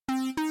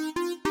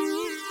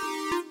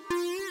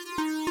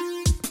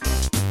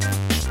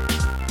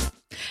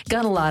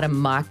Got a lot of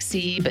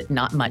moxie, but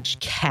not much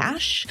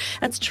cash?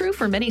 That's true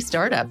for many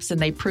startups, and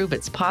they prove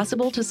it's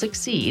possible to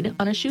succeed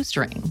on a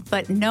shoestring.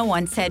 But no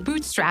one said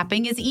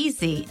bootstrapping is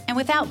easy. And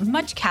without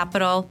much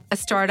capital, a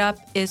startup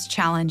is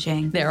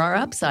challenging. There are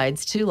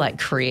upsides, too, like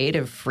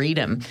creative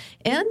freedom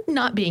and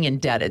not being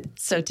indebted.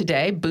 So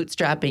today,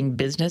 bootstrapping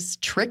business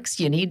tricks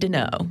you need to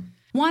know.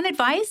 Want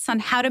advice on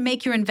how to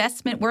make your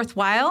investment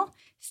worthwhile?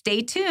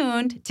 Stay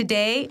tuned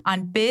today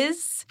on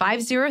Biz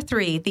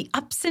 503, the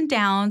ups and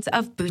downs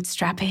of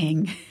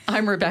bootstrapping.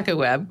 I'm Rebecca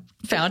Webb,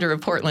 founder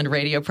of Portland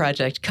Radio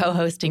Project,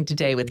 co-hosting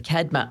today with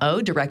Kedma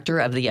O, director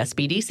of the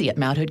SBDC at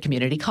Mount Hood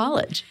Community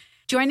College.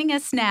 Joining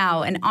us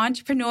now, an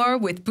entrepreneur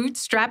with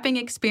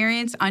bootstrapping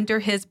experience under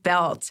his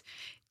belt,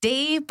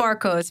 Dave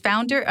Barkos,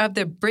 founder of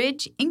the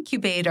Bridge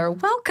Incubator.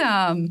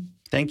 Welcome.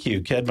 Thank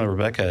you, Kedma,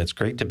 Rebecca. It's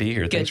great to be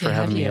here. Thanks for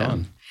having me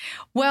on.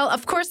 Well,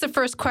 of course, the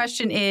first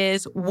question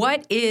is,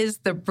 what is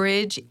the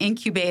Bridge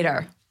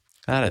Incubator?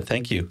 Got it.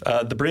 Thank you.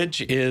 The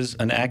Bridge is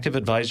an active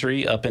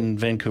advisory up in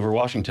Vancouver,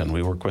 Washington.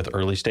 We work with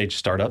early stage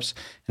startups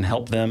and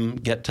help them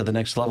get to the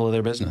next level of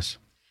their business.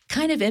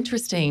 Kind of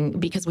interesting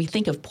because we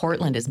think of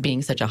Portland as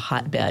being such a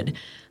hotbed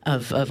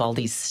of all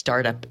these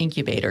startup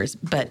incubators,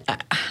 but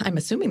I'm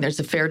assuming there's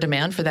a fair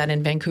demand for that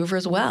in Vancouver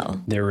as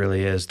well. There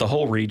really is. The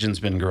whole region's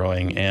been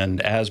growing,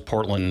 and as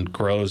Portland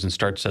grows and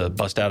starts to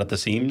bust out at the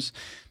seams,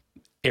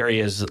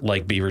 areas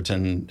like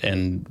Beaverton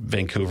and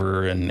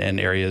Vancouver and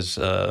areas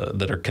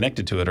that are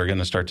connected to it are going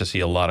to start to see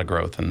a lot of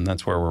growth, and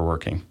that's where we're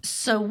working.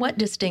 So what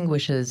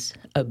distinguishes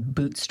a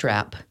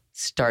bootstrap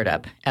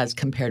startup as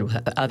compared with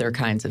other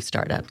kinds of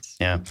startups?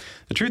 Yeah.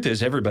 The truth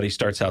is everybody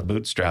starts out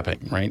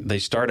bootstrapping, right? They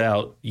start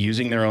out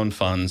using their own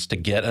funds to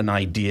get an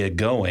idea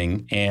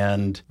going,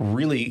 and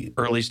really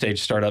early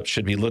stage startups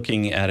should be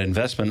looking at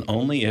investment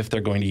only if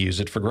they're going to use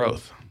it for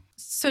growth.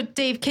 So,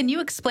 Dave, can you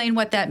explain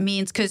what that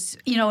means? Because,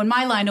 in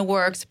my line of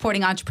work,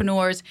 supporting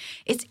entrepreneurs,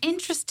 it's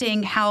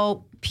interesting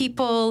how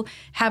people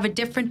have a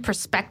different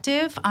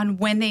perspective on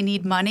when they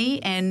need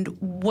money and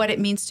what it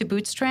means to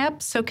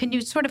bootstrap. So can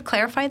you sort of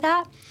clarify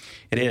that?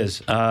 It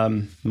is.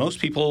 Most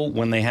people,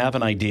 when they have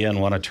an idea and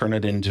want to turn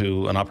it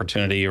into an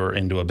opportunity or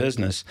into a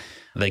business,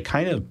 they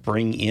kind of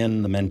bring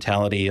in the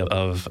mentality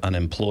of an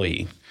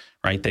employee,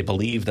 right? They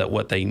believe that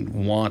what they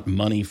want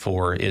money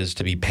for is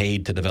to be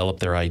paid to develop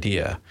their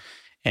idea.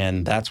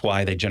 And that's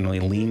why they generally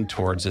lean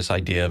towards this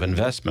idea of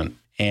investment.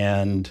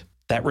 And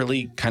that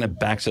really kind of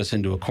backs us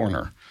into a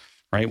corner,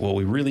 right? What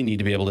we really need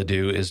to be able to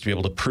do is to be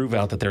able to prove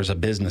out that there's a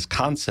business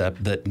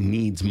concept that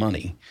needs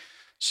money.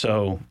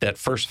 So that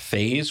first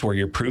phase where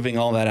you're proving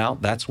all that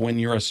out, that's when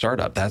you're a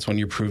startup. That's when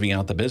you're proving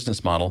out the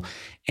business model.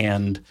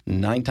 And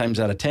 9 times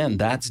out of 10,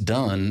 that's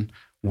done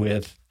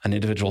with an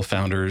individual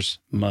founder's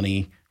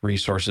money,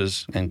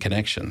 resources, and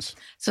connections.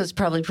 So it's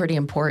probably pretty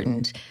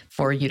important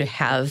for you to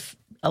have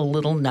a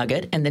little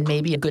nugget and then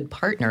maybe a good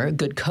partner, a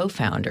good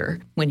co-founder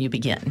when you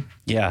begin.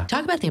 Yeah.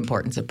 Talk about the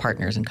importance of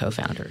partners and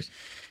co-founders.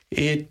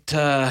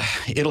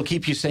 It'll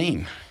keep you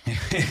sane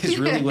is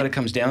really what it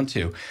comes down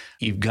to.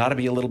 You've got to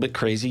be a little bit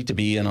crazy to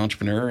be an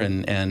entrepreneur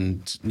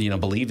and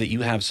believe that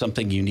you have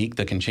something unique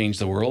that can change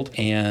the world.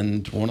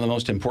 And one of the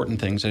most important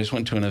things, I just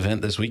went to an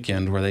event this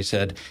weekend where they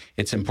said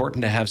it's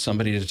important to have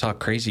somebody to talk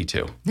crazy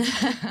to.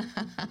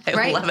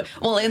 I love it.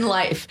 Well, in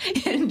life,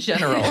 in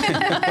general.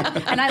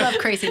 And I love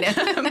craziness.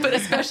 But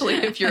especially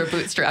if you're a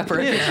bootstrapper,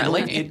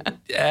 apparently.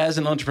 As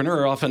an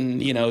entrepreneur, often,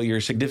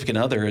 your significant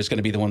other is going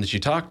to be the one that you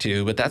talk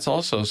to, but that's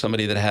also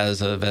somebody that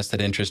has a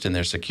vested interest in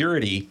their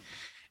security.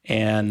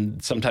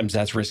 And sometimes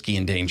that's risky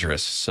and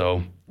dangerous.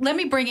 So let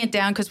me bring it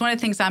down, because one of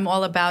the things I'm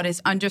all about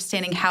is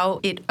understanding how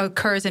it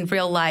occurs in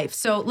real life.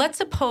 So let's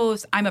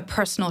suppose I'm a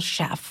personal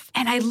chef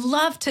and I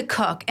love to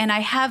cook and I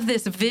have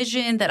this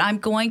vision that I'm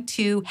going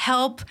to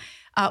help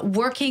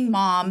working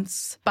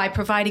moms by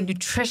providing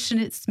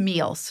nutritious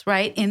meals,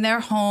 right, in their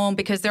home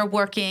because they're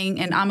working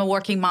and I'm a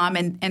working mom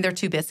and they're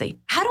too busy.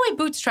 How do I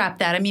bootstrap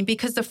that? I mean,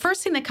 because the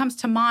first thing that comes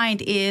to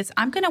mind is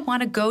I'm going to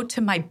want to go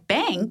to my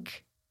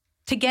bank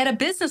to get a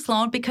business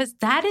loan because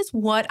that is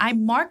what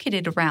I'm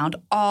marketed around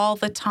all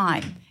the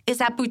time. Is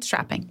that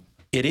bootstrapping?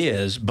 It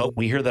is, but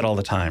we hear that all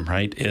the time,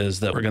 right? Is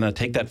that we're going to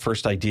take that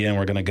first idea and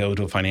we're going to go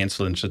to a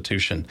financial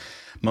institution.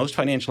 Most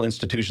financial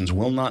institutions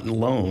will not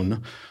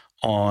loan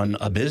on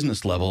a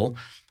business level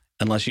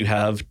unless you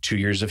have 2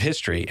 years of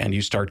history and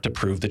you start to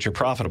prove that you're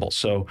profitable.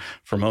 So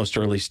for most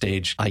early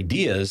stage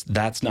ideas,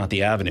 that's not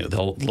the avenue.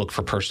 They'll look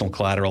for personal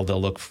collateral.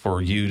 They'll look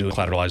for you to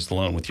collateralize the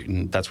loan with you.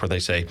 And that's where they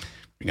say,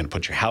 you're going to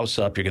put your house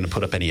up, you're going to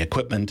put up any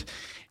equipment.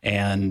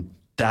 And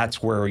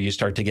that's where you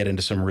start to get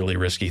into some really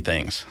risky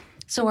things.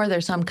 So are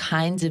there some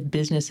kinds of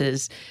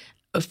businesses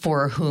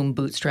for whom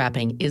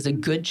bootstrapping is a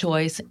good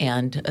choice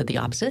and the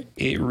opposite?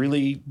 It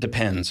really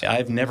depends.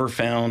 I've never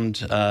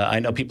found, I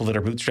know people that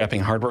are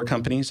bootstrapping hardware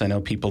companies. I know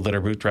people that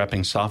are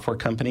bootstrapping software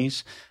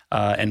companies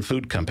and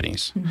food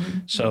companies.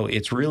 Mm-hmm. So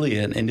it's really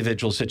an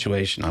individual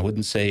situation. I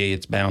wouldn't say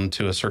it's bound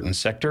to a certain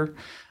sector.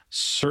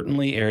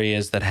 Certainly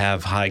areas that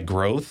have high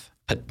growth,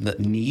 but the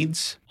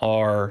needs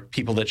are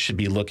people that should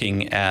be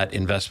looking at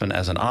investment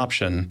as an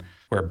option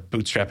where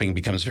bootstrapping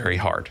becomes very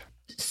hard.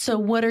 So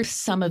what are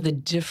some of the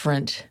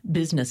different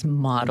business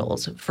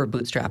models for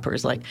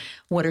bootstrappers? Like,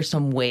 what are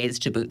some ways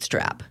to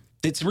bootstrap?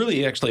 It's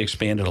really actually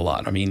expanded a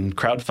lot. I mean,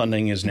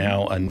 crowdfunding is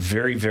now a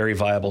very, very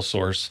viable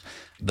source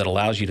that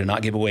allows you to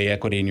not give away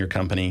equity in your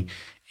company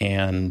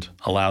and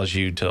allows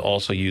you to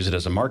also use it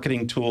as a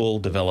marketing tool,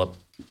 develop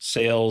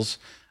sales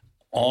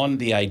on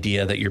the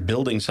idea that you're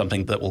building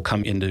something that will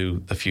come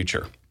into the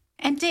future.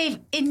 And Dave,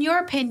 in your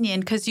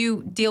opinion, because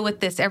you deal with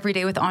this every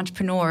day with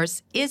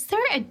entrepreneurs, is there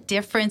a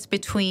difference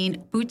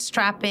between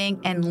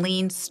bootstrapping and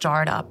lean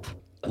startup?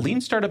 Lean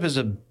startup is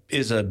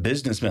a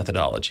business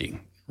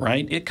methodology,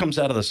 right? It comes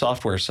out of the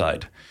software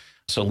side.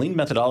 So lean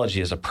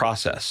methodology is a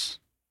process.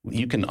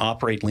 You can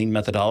operate lean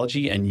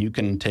methodology and you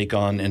can take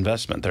on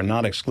investment. They're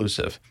not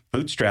exclusive.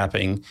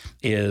 Bootstrapping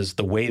is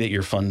the way that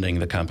you're funding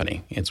the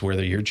company. It's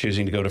whether you're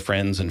choosing to go to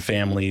friends and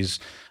families,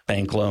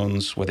 bank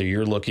loans, whether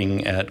you're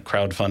looking at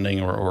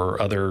crowdfunding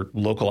or other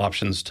local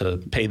options to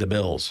pay the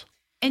bills.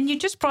 And you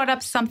just brought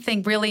up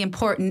something really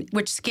important,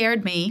 which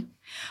scared me.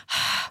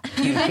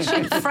 You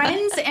mentioned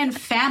friends and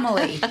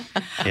family.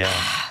 Yeah.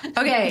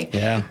 Okay.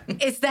 Yeah.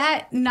 Is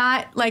that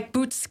not like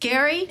boot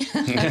scary?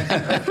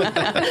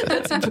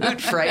 That's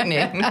boot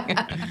frightening.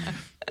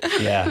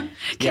 Yeah.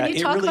 Can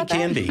you talk really about that?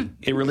 can be.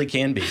 It really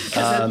can be.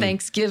 Because of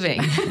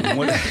Thanksgiving.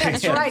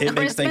 That's right, It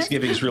makes Christmas.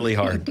 Thanksgiving really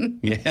hard.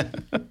 Yeah.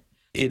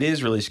 It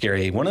is really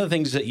scary. One of the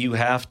things that you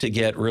have to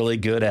get really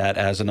good at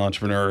as an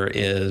entrepreneur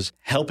is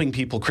helping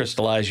people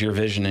crystallize your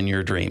vision and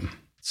your dream.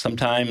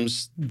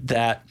 Sometimes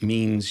that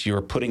means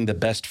you're putting the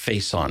best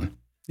face on.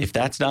 If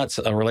that's not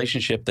a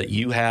relationship that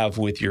you have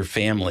with your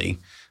family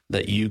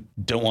that you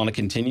don't want to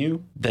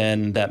continue,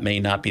 then that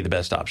may not be the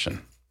best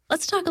option.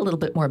 Let's talk a little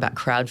bit more about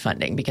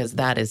crowdfunding, because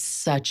that is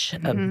such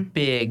a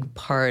big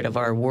part of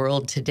our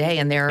world today.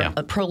 And there are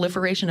a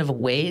proliferation of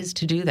ways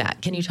to do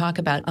that. Can you talk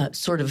about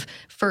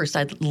first,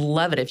 I'd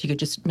love it if you could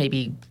just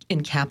maybe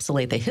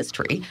encapsulate the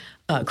history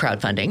of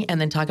crowdfunding and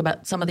then talk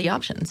about some of the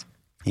options.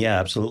 Yeah,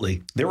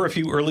 absolutely. There were a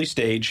few early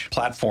stage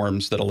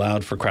platforms that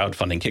allowed for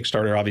crowdfunding,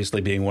 Kickstarter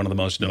obviously being one of the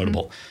most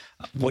notable.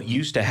 What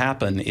used to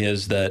happen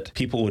is that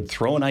people would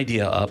throw an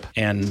idea up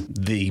and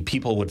the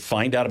people would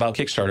find out about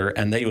Kickstarter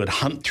and they would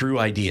hunt through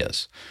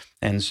ideas.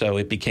 And so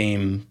it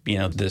became,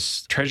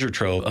 this treasure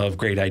trove of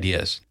great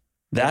ideas.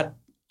 That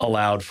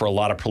allowed for a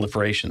lot of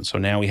proliferation. So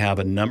now we have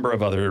a number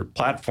of other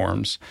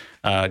platforms,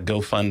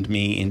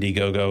 GoFundMe,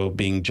 Indiegogo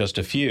being just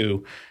a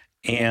few.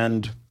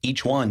 And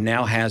each one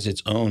now has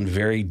its own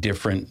very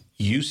different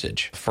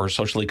usage. For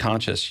socially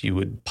conscious, you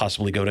would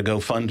possibly go to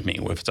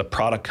GoFundMe. If it's a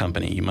product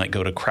company, you might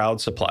go to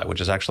CrowdSupply,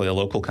 which is actually a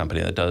local company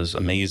that does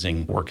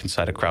amazing work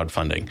inside of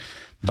crowdfunding.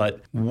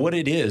 But what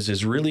it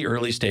is really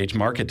early stage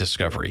market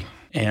discovery.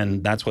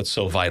 And that's what's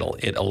so vital.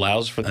 It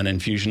allows for an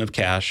infusion of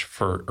cash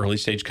for early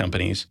stage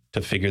companies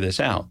to figure this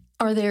out.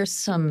 Are there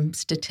some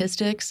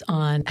statistics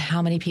on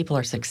how many people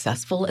are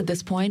successful at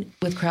this point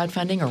with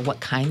crowdfunding, or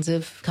what kinds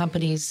of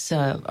companies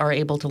are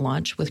able to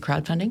launch with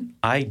crowdfunding?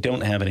 I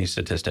don't have any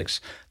statistics,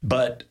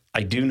 but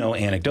I do know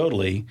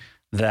anecdotally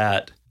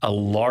that a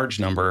large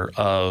number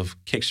of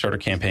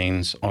Kickstarter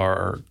campaigns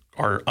are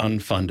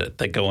unfunded.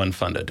 They go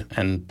unfunded,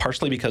 and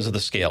partially because of the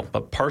scale,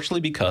 but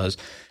partially because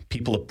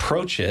people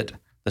approach it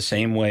the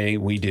same way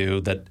we do,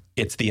 that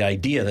it's the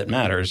idea that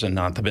matters and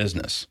not the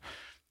business.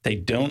 They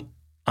don't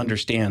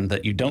understand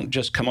that you don't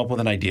just come up with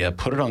an idea,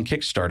 put it on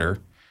Kickstarter,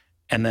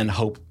 and then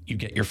hope you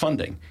get your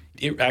funding.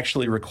 It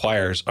actually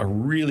requires a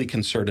really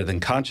concerted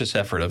and conscious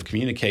effort of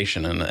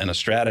communication and a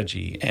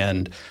strategy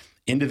and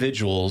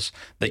individuals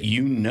that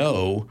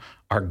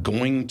are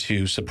going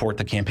to support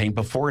the campaign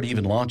before it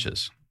even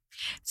launches.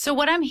 So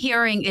what I'm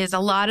hearing is a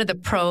lot of the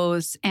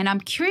pros, and I'm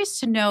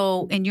curious to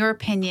know, in your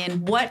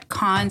opinion, what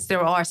cons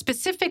there are,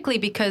 specifically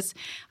because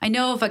I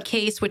know of a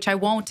case, which I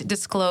won't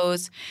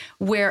disclose,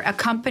 where a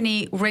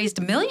company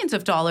raised millions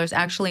of dollars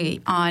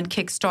actually on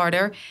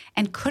Kickstarter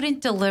and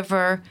couldn't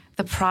deliver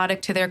the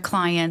product to their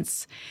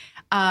clients.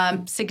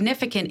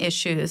 Significant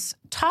issues.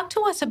 Talk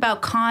to us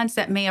about cons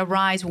that may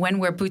arise when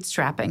we're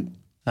bootstrapping.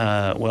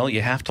 Well,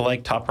 you have to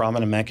like top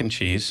ramen and mac and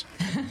cheese.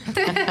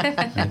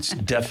 It's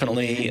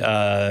definitely,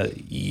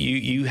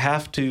 you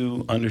have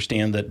to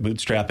understand that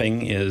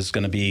bootstrapping is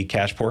going to be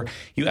cash poor.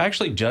 You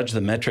actually judge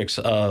the metrics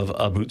of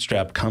a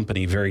bootstrap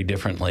company very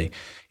differently.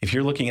 If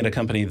you're looking at a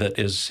company that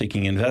is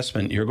seeking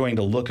investment, you're going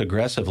to look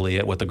aggressively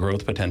at what the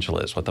growth potential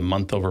is, what the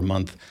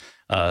month-over-month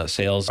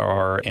sales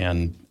are,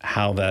 and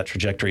how that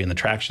trajectory and the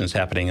traction is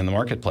happening in the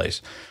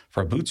marketplace.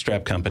 For a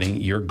bootstrap company,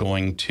 you're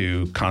going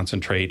to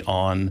concentrate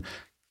on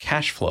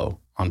cash flow,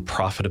 on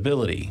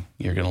profitability.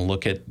 You're going to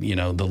look at,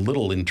 the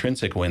little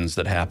intrinsic wins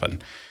that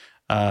happen.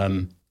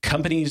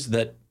 Companies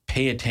that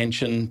pay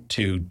attention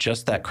to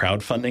just that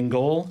crowdfunding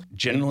goal,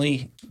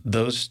 generally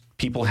those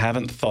people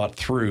haven't thought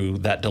through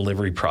that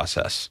delivery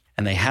process,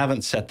 and they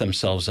haven't set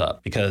themselves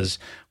up, because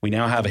we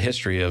now have a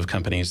history of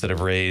companies that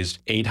have raised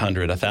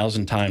 800,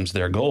 1,000 times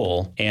their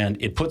goal, and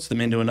it puts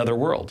them into another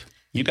world.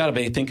 You got to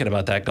be thinking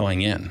about that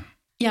going in.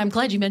 Yeah, I'm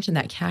glad you mentioned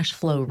that cash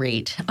flow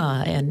rate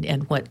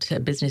and what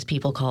business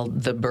people call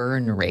the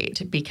burn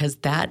rate, because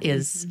that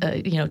is,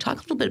 talk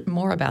a little bit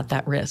more about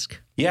that risk.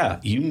 Yeah,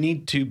 you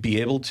need to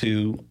be able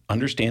to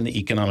understand the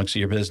economics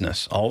of your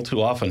business. All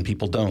too often,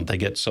 people don't. They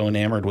get so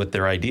enamored with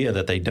their idea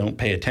that they don't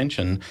pay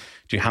attention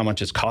to how much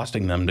it's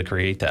costing them to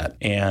create that.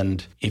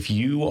 And if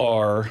you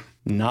are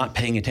not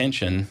paying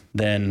attention,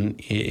 then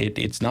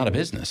it's not a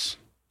business.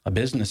 A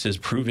business is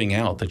proving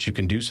out that you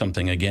can do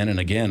something again and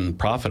again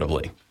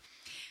profitably.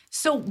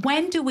 So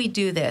when do we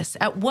do this?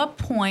 At what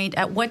point,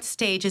 at what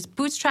stage? Is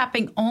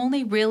bootstrapping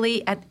only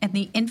really in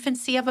the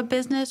infancy of a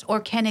business,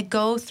 or can it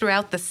go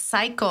throughout the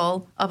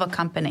cycle of a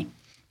company?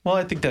 Well,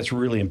 I think that's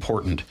really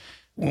important.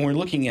 When we're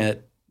looking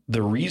at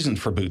the reason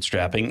for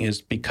bootstrapping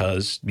is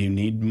because you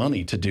need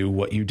money to do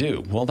what you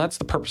do. Well, that's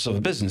the purpose of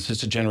a business, is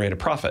to generate a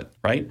profit,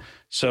 right?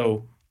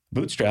 So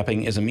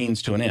bootstrapping is a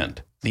means to an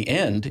end. The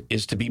end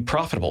is to be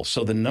profitable.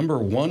 So the number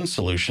one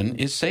solution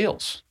is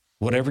sales.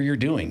 Whatever you're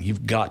doing,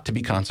 you've got to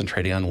be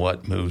concentrating on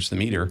what moves the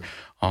meter,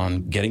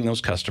 on getting those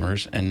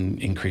customers and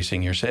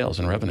increasing your sales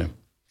and revenue.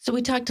 So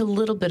we talked a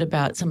little bit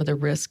about some of the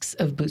risks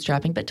of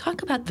bootstrapping, but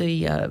talk about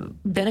the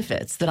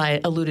benefits that I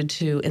alluded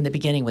to in the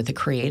beginning with the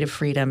creative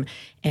freedom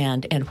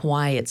and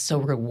why it's so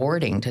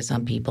rewarding to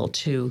some people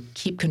to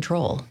keep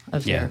control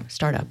of their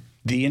startup.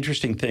 The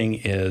interesting thing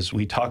is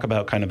we talk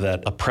about kind of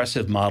that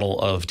oppressive model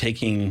of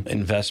taking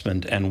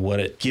investment and what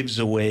it gives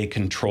away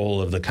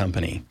control of the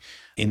company.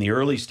 In the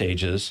early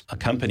stages, a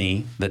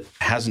company that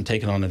hasn't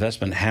taken on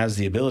investment has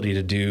the ability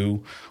to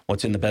do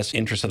what's in the best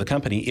interest of the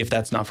company if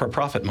that's not for a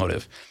profit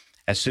motive.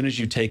 As soon as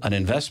you take an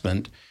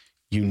investment,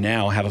 you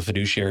now have a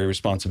fiduciary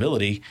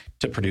responsibility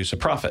to produce a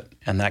profit,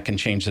 and that can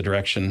change the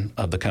direction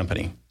of the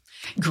company.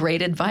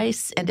 Great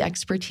advice and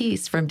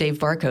expertise from Dave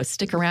Barkos.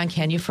 Stick around,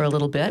 can you, for a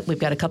little bit? We've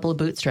got a couple of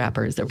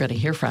bootstrappers that we're going to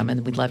hear from,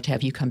 and we'd love to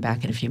have you come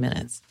back in a few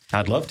minutes.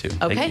 I'd love to.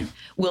 Okay, Thank you.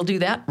 We'll do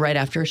that right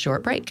after a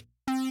short break.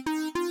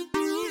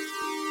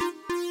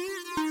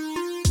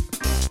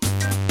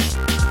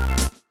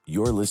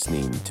 You're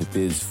listening to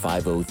Biz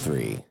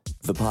 503,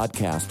 the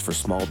podcast for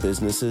small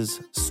businesses,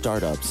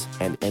 startups,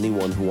 and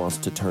anyone who wants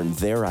to turn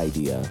their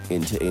idea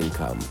into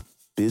income.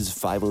 Biz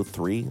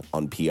 503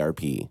 on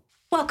PRP.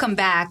 Welcome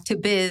back to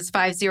Biz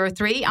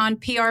 503 on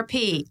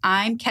PRP.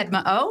 I'm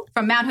Kedma O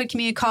from Mount Hood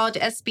Community College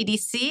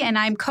SBDC, and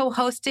I'm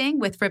co-hosting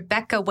with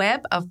Rebecca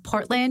Webb of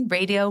Portland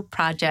Radio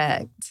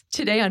Project.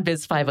 Today on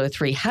Biz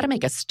 503, how to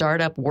make a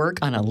startup work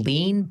on a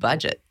lean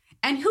budget.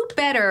 And who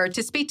better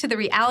to speak to the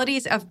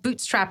realities of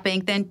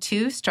bootstrapping than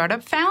two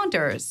startup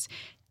founders?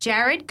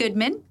 Jared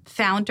Goodman,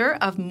 founder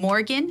of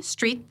Morgan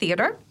Street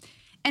Theater,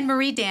 and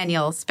Marie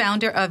Daniels,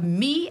 founder of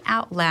Me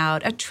Out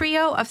Loud, a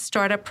trio of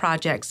startup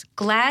projects.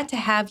 Glad to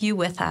have you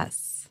with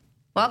us.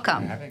 Welcome.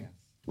 Thanks for having us.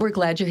 We're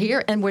glad you're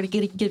here, and we're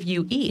going to give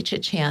you each a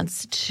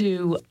chance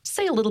to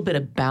say a little bit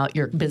about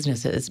your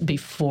businesses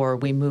before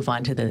we move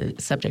on to the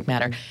subject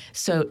matter.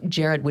 So,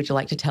 Jared, would you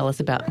like to tell us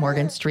about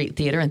Morgan Street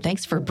Theater? And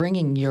thanks for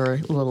bringing your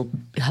little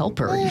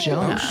helper,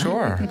 Jonah. Oh,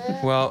 sure.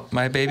 Well,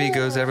 my baby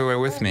goes everywhere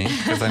with me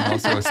because I'm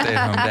also a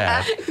stay-at-home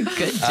dad.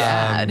 Good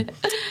dad.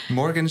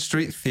 Morgan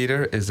Street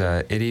Theater is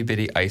a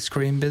itty-bitty ice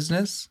cream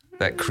business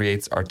that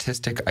creates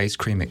artistic ice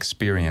cream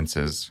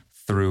experiences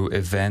through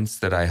events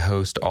that I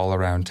host all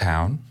around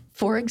town.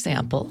 For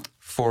example,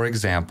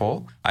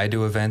 I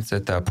do events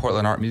at the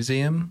Portland Art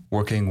Museum,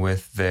 working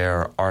with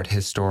their art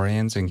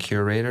historians and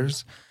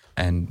curators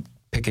and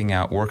picking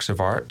out works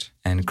of art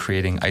and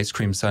creating ice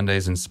cream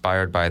sundaes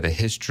inspired by the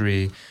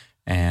history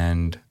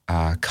and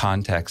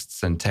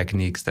contexts and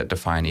techniques that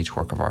define each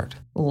work of art.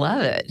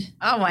 Love it.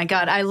 Oh my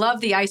God, I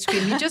love the ice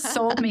cream. You just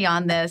sold me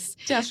on this.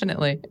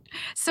 Definitely.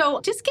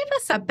 So just give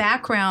us a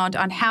background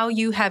on how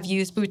you have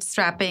used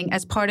bootstrapping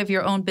as part of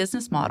your own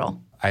business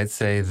model. I'd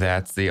say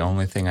that's the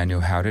only thing I knew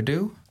how to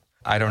do.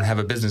 I don't have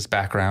a business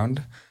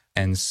background.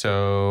 And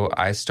so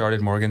I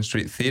started Morgan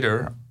Street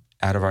Theater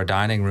out of our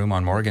dining room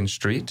on Morgan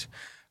Street,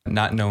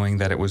 not knowing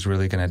that it was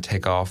really going to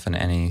take off in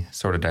any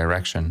sort of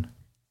direction.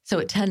 So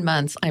at 10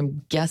 months,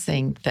 I'm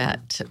guessing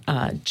that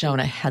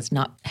Jonah has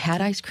not had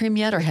ice cream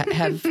yet, or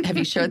have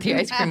you shared the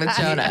ice cream with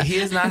Jonah? He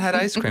has not had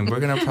ice cream. We're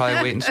going to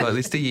probably wait until at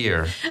least a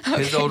year. Okay.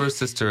 His older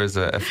sister is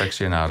an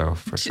aficionado,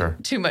 for sure.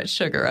 Too much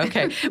sugar.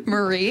 Okay.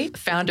 Marie,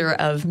 founder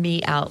of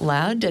Me Out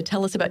Loud,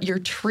 tell us about your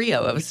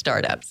trio of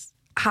startups.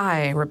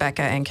 Hi,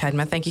 Rebecca and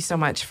Kedma. Thank you so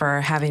much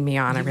for having me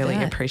on. I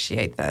really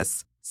appreciate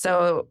this.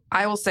 So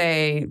I will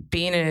say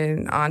being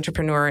an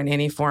entrepreneur in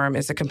any form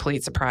is a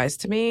complete surprise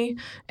to me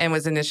and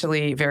was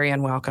initially very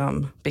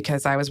unwelcome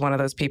because I was one of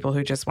those people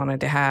who just wanted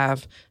to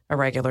have a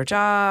regular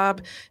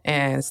job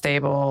and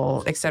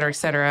stable, et cetera, et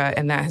cetera.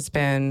 And that has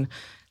been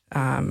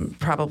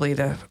probably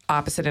the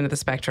opposite end of the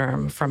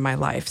spectrum from my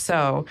life.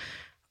 So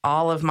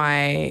all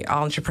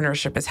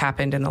entrepreneurship has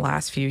happened in the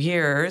last few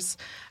years.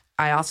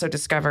 I also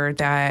discovered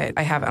that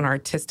I have an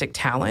artistic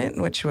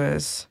talent, which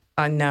was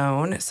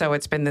unknown. So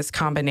it's been this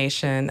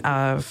combination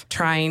of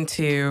trying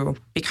to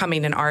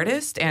becoming an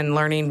artist and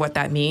learning what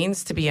that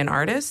means to be an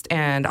artist,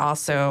 and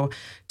also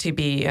to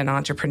be an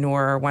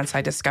entrepreneur once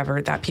I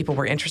discovered that people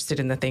were interested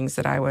in the things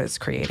that I was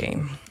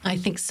creating. I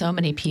think so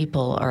many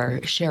people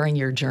are sharing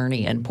your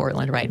journey in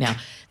Portland right now.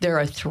 There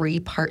are 3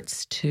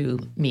 parts to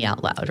Me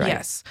Out Loud, right?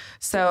 Yes.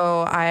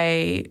 So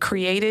I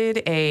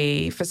created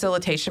a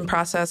facilitation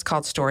process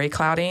called Story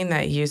Clouding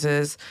that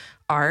uses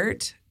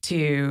art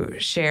to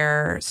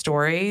share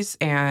stories,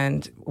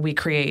 and we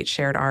create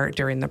shared art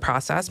during the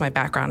process. My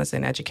background is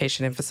in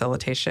education and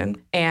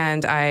facilitation.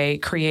 And I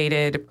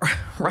created,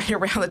 right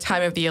around the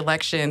time of the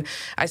election,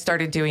 I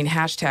started doing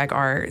hashtag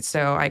art.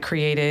 So I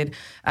created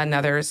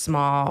another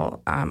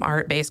small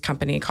art-based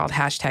company called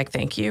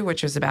 #ThankYou,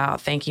 which was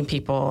about thanking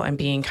people and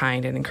being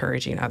kind and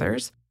encouraging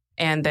others.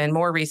 And then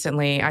more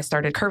recently, I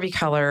started Curvy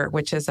Color,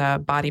 which is a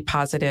body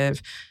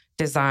positive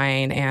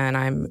design, and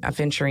I'm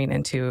venturing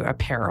into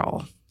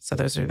apparel. So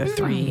those are the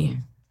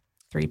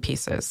three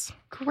pieces.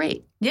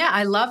 Great. Yeah,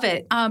 I love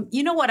it.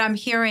 You know what I'm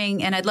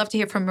hearing, and I'd love to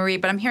hear from Marie,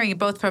 but I'm hearing it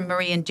both from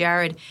Marie and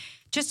Jared,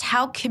 just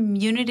how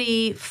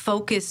community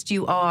focused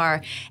you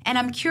are. And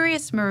I'm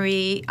curious,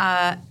 Marie,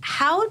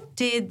 how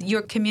did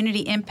your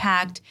community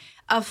impact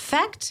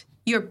affect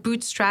your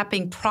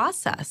bootstrapping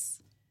process?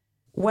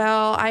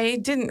 Well, I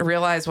didn't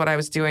realize what I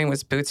was doing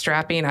was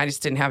bootstrapping. I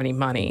just didn't have any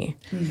money.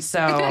 So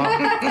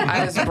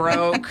I was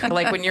broke.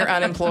 Like when you're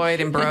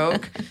unemployed and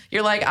broke,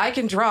 you're like, I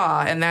can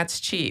draw and that's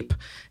cheap.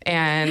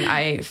 And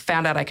I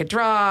found out I could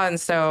draw. And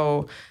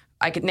so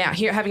I could now,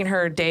 having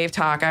heard Dave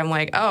talk, I'm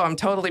like, oh, I'm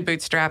totally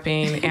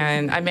bootstrapping,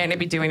 and I may not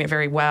be doing it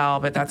very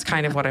well, but that's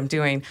kind of what I'm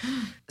doing.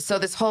 So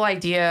this whole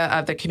idea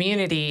of the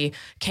community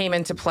came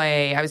into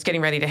play. I was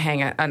getting ready to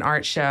hang an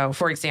art show,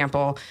 for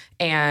example,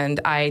 and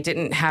I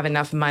didn't have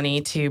enough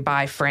money to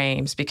buy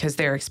frames because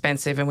they're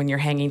expensive. And when you're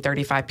hanging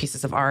 35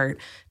 pieces of art,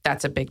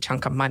 that's a big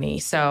chunk of money.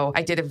 So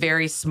I did a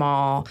very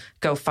small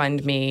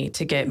GoFundMe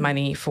to get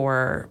money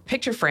for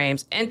picture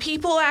frames, and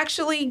people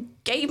actually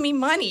gave me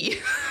money.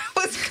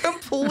 I was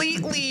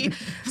completely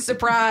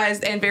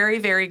surprised and very,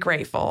 very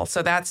grateful.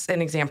 So that's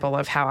an example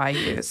of how I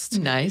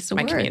used my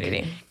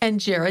community. And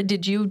Jared,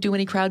 did you do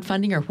any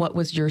crowdfunding, or what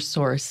was your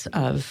source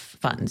of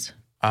funds?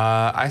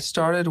 I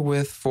started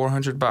with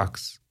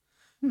 $400.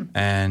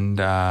 And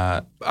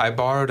I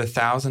borrowed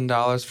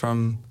 $1,000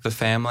 from the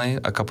family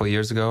a couple of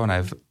years ago, and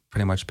I've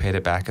pretty much paid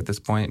it back at this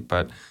point.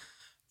 But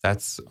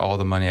that's all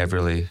the money I've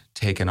really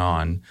taken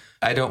on.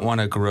 I don't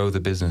want to grow the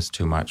business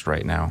too much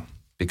right now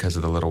because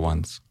of the little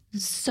ones.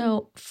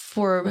 So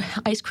for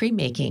ice cream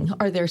making,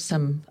 are there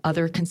some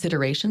other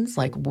considerations,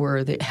 like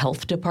were the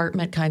health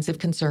department kinds of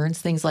concerns,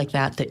 things like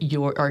that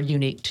are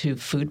unique to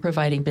food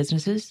providing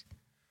businesses?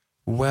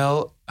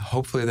 Well,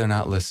 hopefully they're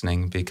not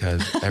listening,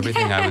 because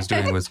everything I was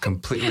doing was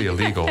completely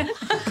illegal.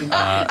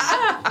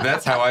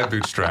 That's how I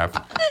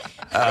bootstrap.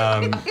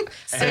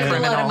 Save a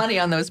lot of money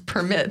on those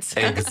permits.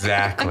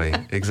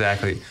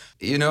 Exactly.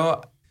 You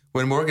know,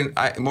 when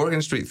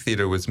Morgan Street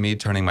Theater was me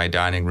turning my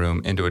dining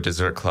room into a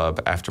dessert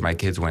club after my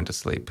kids went to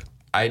sleep.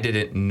 I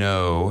didn't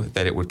know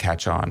that it would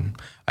catch on.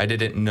 I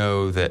didn't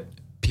know that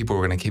people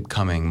were going to keep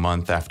coming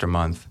month after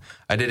month.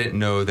 I didn't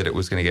know that it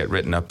was going to get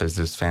written up as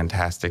this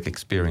fantastic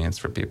experience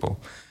for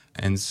people.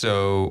 And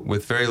so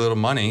with very little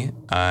money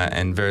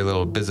and very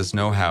little business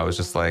know-how, it was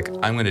just like,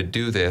 I'm going to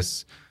do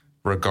this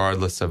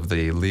regardless of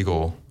the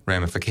legal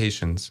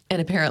ramifications.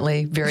 And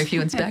apparently very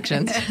few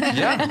inspections.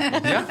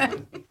 Yeah.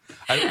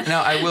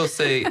 I will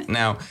say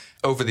now,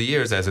 over the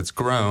years, as it's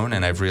grown,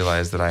 and I've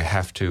realized that I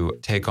have to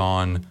take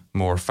on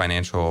more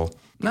financial,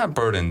 not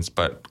burdens,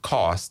 but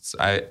costs,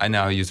 I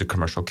now use a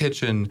commercial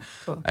kitchen.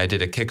 Cool. I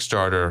did a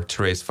Kickstarter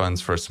to raise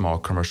funds for a small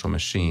commercial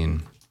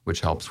machine,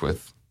 which helps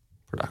with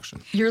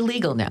production. You're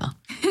legal now.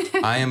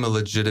 I am a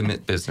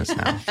legitimate business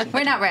now.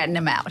 We're not ratting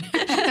them out.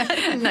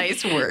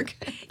 Nice work.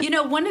 You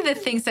know, one of the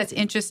things that's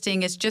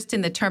interesting is just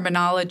in the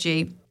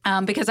terminology,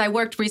 because I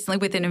worked recently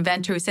with an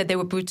inventor who said they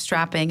were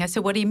bootstrapping. I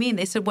said, what do you mean?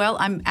 They said, well,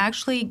 I'm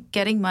actually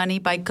getting money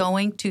by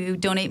going to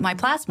donate my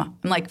plasma.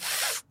 I'm like,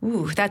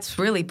 ooh, that's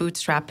really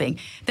bootstrapping.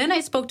 Then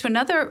I spoke to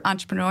another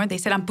entrepreneur. They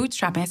said, I'm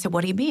bootstrapping. I said,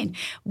 what do you mean?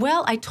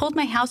 Well, I told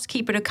my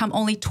housekeeper to come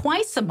only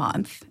twice a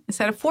month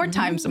instead of 4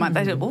 times a month.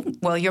 I said,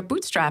 well, you're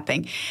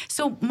bootstrapping.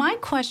 So my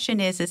question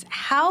is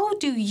how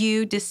do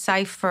you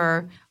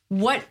decipher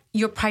what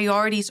your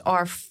priorities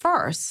are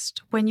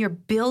first when you're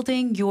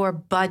building your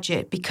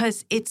budget?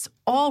 Because it's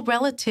all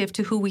relative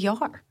to who we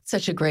are.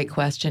 Such a great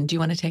question. Do you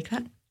want to take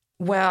that?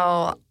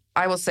 Well,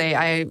 I will say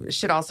I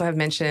should also have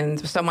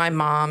mentioned, so my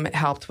mom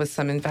helped with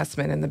some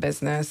investment in the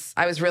business.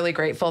 I was really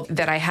grateful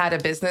that I had a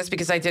business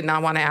because I did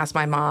not want to ask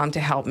my mom to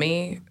help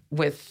me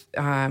with,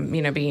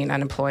 being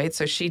unemployed.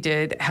 So she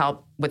did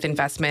help with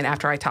investment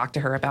after I talked to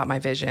her about my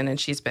vision, and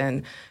she's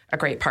been a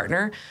great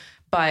partner.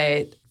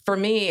 But for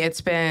me,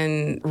 it's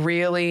been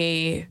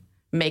really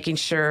making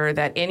sure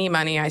that any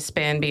money I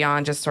spend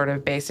beyond just sort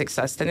of basic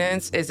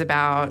sustenance is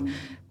about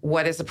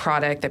what is a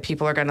product that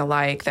people are going to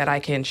like that I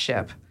can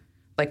ship.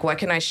 Like, what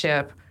can I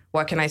ship?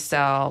 What can I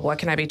sell? What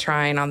can I be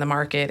trying on the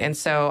market? And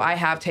so I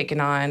have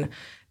taken on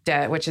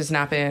debt, which has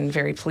not been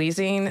very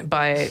pleasing,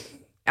 but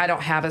I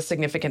don't have a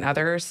significant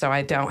other, so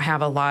I don't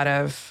have a lot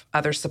of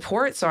other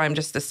support. So I'm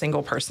just a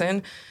single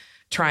person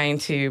trying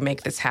to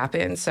make this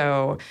happen.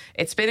 So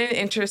it's been an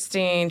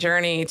interesting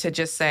journey to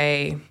just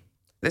say,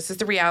 this is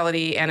the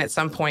reality. And at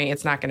some point,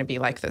 it's not going to be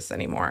like this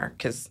anymore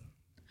because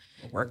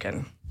we're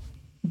working.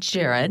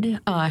 Jared,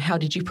 how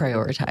did you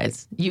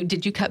prioritize?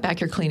 Did you cut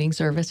back your cleaning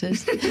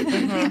services? Because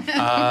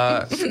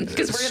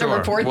we're going to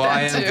report well,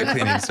 that too. I am the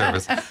cleaning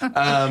service.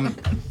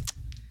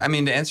 I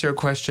mean, to answer your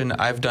question,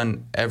 I've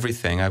done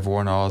everything. I've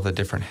worn all the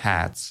different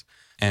hats.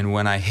 And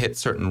when I hit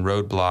certain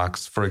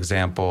roadblocks, for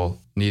example,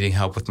 needing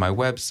help with my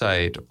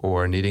website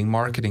or needing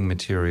marketing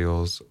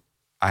materials,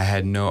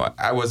 I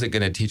wasn't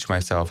going to teach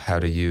myself how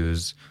to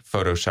use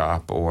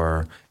Photoshop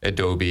or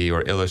Adobe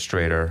or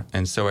Illustrator.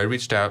 And so I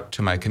reached out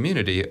to my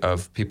community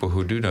of people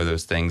who do know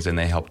those things, and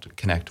they helped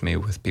connect me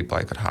with people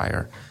I could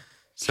hire.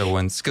 So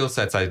when skill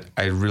sets I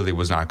really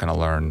was not going to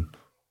learn,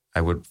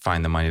 I would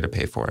find the money to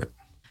pay for it.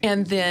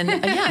 And then,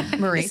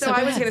 Marie. So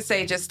I was going to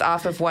say, just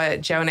off of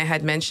what Jonah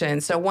had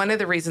mentioned, so one of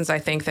the reasons I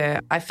think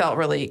that I felt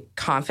really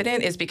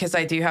confident is because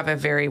I do have a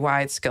very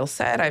wide skill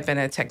set. I've been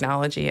a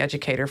technology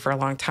educator for a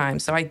long time.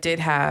 So I did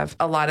have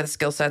a lot of the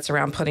skill sets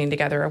around putting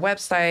together a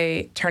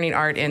website, turning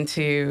art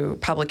into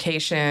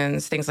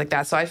publications, things like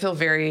that. So I feel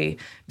very,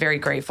 very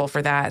grateful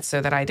for that,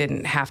 so that I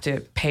didn't have to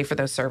pay for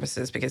those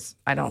services, because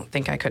I don't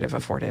think I could have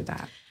afforded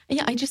that.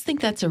 Yeah, I just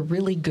think that's a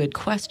really good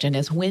question,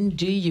 is when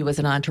do you as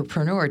an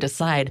entrepreneur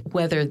decide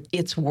whether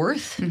it's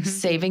worth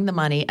saving the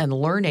money and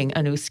learning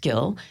a new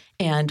skill,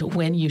 and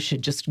when you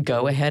should just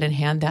go ahead and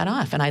hand that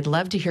off? And I'd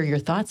love to hear your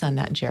thoughts on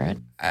that,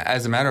 Jared.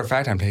 As a matter of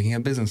fact, I'm taking a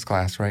business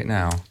class right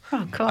now.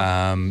 Oh, cool.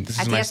 At the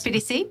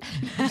SBDC?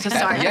 So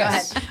sorry,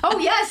 yes. Go ahead. Oh,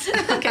 yes.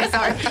 Okay,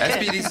 sorry.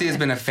 SBDC has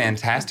been a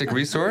fantastic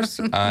resource,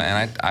 and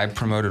I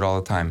promote it all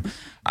the time.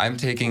 I'm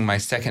taking my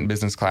second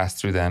business class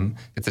through them.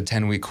 It's a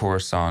 10-week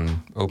course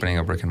on opening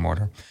a brick and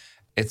mortar.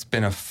 It's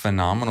been a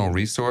phenomenal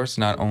resource,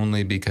 not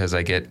only because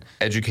I get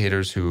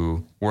educators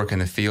who work in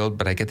the field,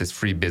 but I get this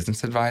free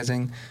business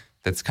advising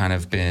that's kind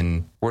of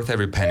been worth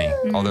every penny,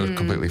 although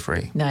completely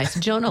free. Nice.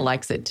 Jonah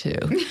likes it too.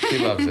 He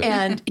loves it.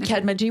 And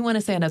Kedma, do you want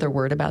to say another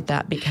word about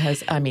that?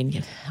 Because, I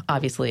mean,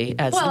 obviously,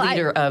 as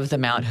leader of the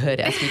Mount Hood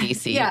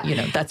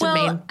SBDC, that's a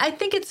main... I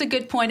think it's a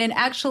good point. And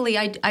actually,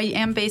 I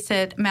am based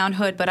at Mount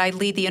Hood, but I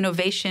lead the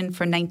innovation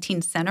for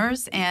 19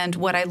 centers. And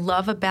what I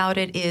love about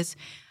it is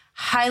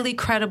highly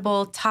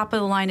credible,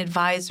 top-of-the-line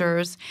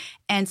advisors,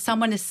 and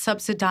someone is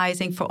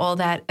subsidizing for all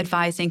that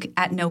advising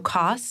at no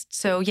cost.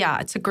 So, yeah,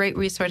 it's a great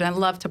resource, and I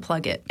love to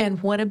plug it.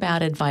 And what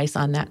about advice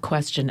on that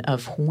question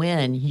of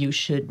when you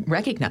should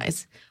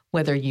recognize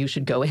whether you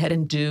should go ahead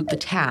and do the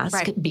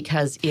task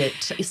because it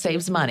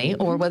saves money,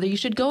 or whether you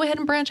should go ahead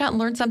and branch out and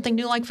learn something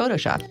new like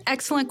Photoshop?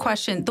 Excellent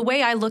question. The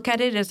way I look at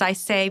it is I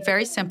say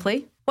very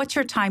simply, what's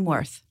your time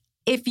worth?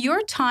 If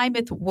your time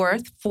is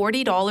worth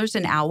 $40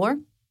 an hour,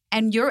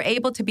 and you're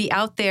able to be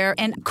out there,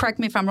 and correct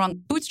me if I'm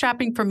wrong,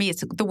 bootstrapping for me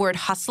is the word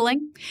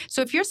hustling.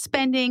 So if you're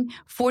spending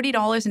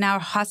 $40 an hour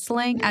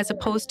hustling as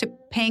opposed to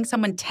paying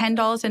someone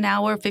 $10 an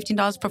hour,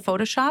 $15 for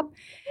Photoshop,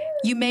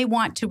 you may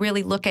want to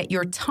really look at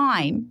your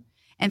time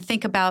and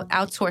think about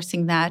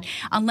outsourcing that,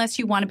 unless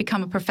you want to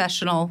become a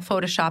professional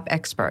Photoshop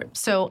expert.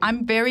 So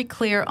I'm very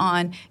clear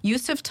on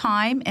use of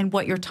time and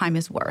what your time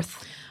is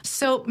worth.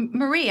 So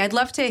Marie, I'd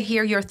love to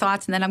hear your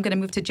thoughts, and then I'm going to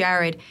move to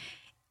Jared.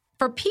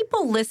 For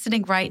people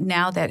listening right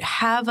now that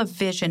have a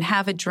vision,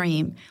 have a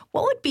dream,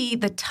 what would be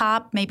the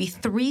top maybe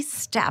 3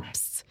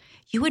 steps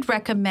you would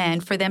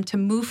recommend for them to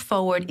move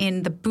forward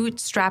in the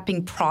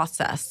bootstrapping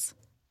process?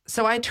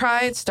 So I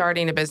tried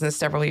starting a business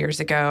several years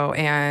ago,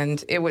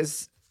 and it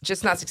was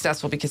just not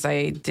successful because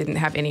I didn't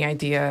have any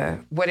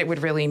idea what it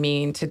would really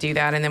mean to do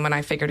that. And then when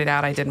I figured it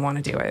out, I didn't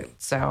want to do it.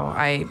 So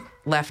I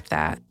left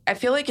that. I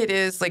feel like it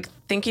is like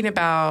thinking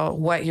about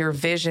what your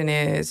vision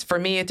is. For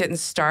me, it didn't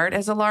start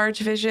as a large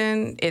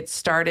vision. It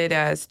started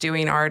as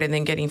doing art and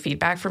then getting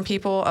feedback from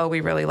people. Oh,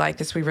 we really like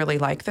this. We really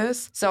like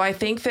this. So I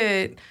think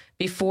that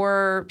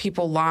before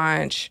people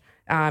launch,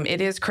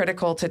 it is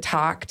critical to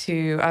talk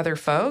to other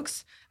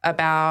folks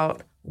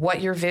about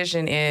what your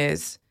vision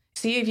is.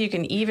 See if you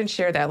can even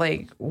share that,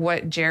 like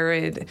what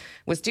Jared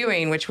was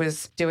doing, which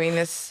was doing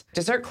this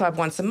dessert club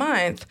once a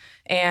month.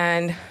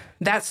 And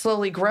that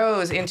slowly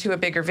grows into a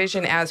bigger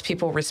vision as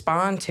people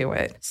respond to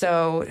it.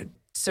 So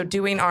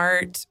doing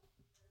art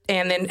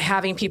and then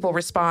having people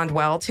respond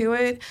well to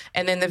it.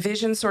 And then the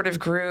vision sort of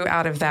grew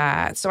out of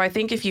that. So I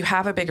think if you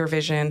have a bigger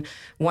vision,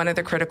 one of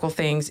the critical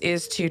things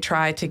is to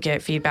try to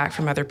get feedback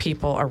from other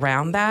people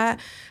around that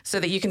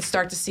so that you can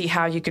start to see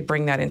how you could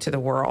bring that into the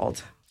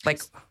world.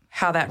 Like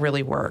how that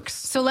really works.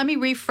 So let me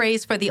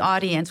rephrase for the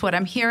audience. What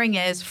I'm hearing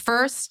is,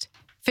 first,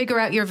 figure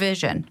out your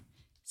vision.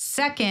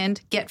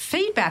 Second, get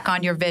feedback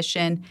on your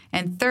vision.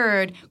 And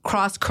third,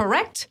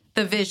 cross-correct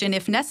the vision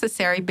if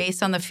necessary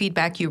based on the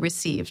feedback you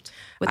received.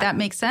 Would that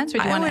make sense? Or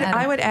do you want to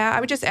add? I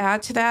would just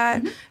add to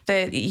that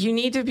that you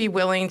need to be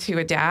willing to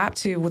adapt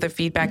to the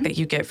feedback that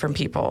you get from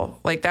people.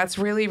 Like that's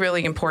really,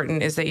 really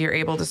important is that you're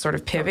able to sort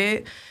of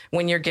pivot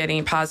when you're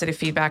getting positive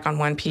feedback on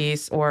one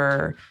piece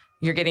or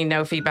you're getting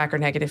no feedback or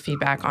negative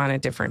feedback on a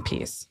different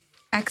piece.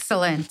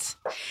 Excellent.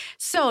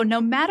 So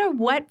no matter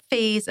what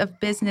phase of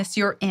business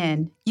you're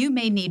in, you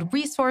may need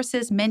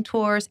resources,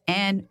 mentors,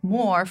 and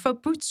more for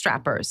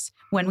bootstrappers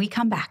when we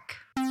come back.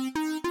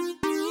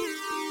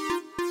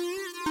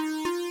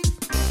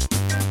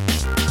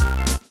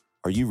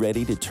 Are you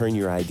ready to turn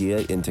your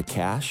idea into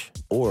cash?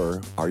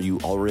 Or are you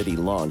already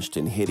launched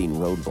and hitting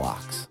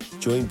roadblocks?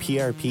 Join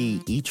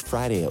PRP each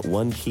Friday at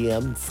 1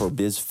 p.m. for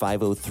Biz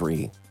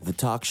 503, the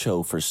talk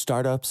show for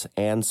startups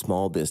and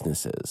small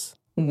businesses.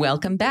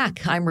 Welcome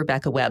back. I'm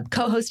Rebecca Webb,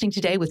 co-hosting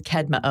today with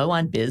Kedma O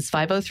on Biz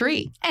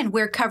 503. And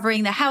we're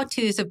covering the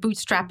how-tos of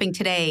bootstrapping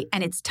today.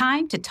 And it's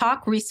time to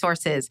talk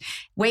resources,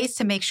 ways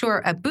to make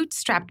sure a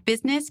bootstrapped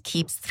business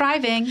keeps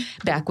thriving.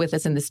 Back with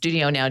us in the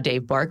studio now,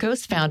 Dave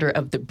Barkos, founder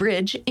of The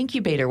Bridge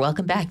Incubator.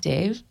 Welcome back,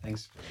 Dave.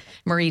 Thanks.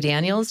 Marie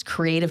Daniels,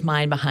 creative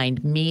mind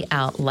behind Me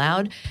Out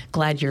Loud.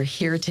 Glad you're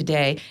here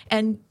today.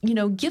 And,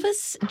 give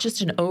us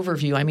just an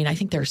overview. I mean, I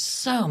think there's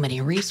so many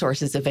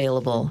resources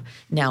available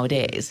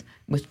nowadays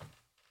with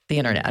the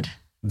internet.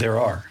 There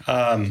are.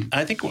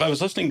 I think I was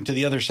listening to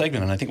the other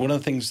segment, and I think one of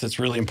the things that's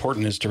really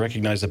important is to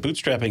recognize that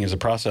bootstrapping is a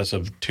process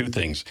of two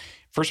things.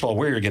 First of all,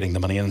 where you're getting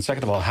the money, and then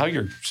second of all, how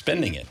you're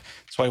spending it.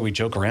 That's why we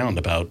joke around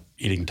about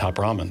eating top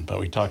ramen, but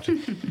we talked,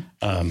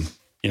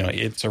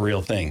 it's a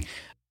real thing.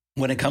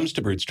 When it comes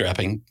to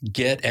bootstrapping,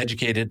 get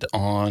educated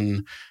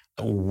on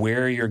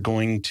where you're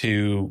going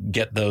to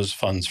get those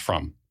funds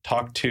from.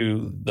 Talk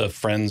to the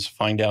friends,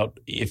 find out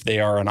if they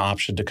are an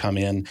option to come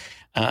in.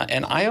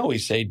 And I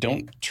always say,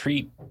 don't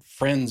treat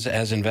friends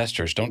as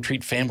investors. Don't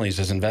treat families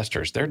as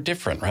investors. They're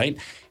different, right?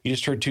 You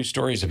just heard two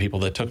stories of people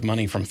that took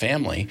money from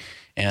family,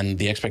 and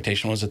the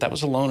expectation was that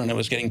was a loan and it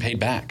was getting paid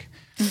back.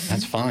 Mm-hmm.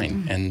 That's fine.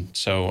 Mm-hmm. And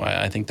so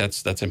I think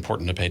that's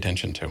important to pay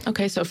attention to.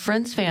 Okay, so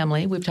friends,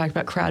 family, we've talked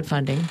about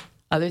crowdfunding.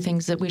 Other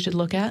things that we should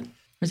look at? Or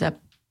is that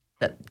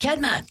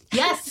Kedma?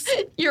 Yes.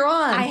 You're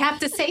on. I have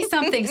to say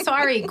something.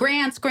 Sorry.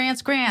 Grants.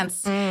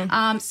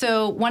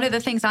 So one of the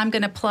things I'm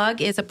going to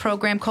plug is a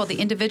program called the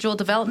Individual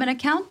Development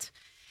Account.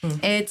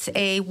 It's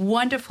a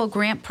wonderful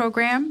grant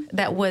program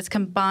that was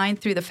combined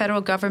through the federal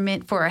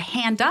government for a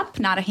hand up,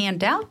 not a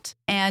handout.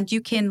 And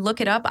you can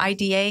look it up,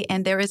 IDA,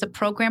 and there is a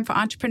program for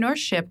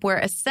entrepreneurship where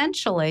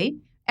essentially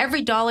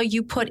every dollar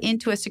you put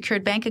into a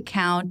secured bank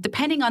account,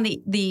 depending on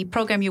the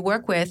program you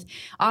work with,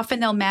 often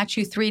they'll match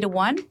you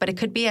 3-to-1, but it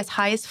could be as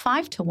high as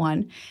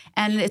 5-to-1.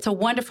 And it's a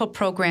wonderful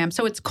program.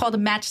 So it's called a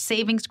Match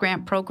Savings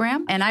Grant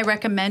Program, and I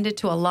recommend it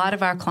to a lot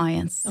of our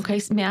clients. Okay,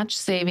 so Match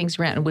Savings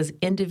Grant was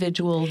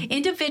Individual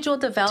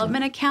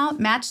Development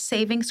Account, Match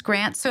Savings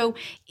Grant. So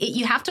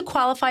you have to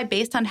qualify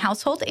based on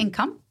household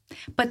income.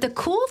 But the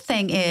cool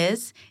thing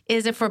is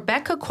if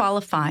Rebecca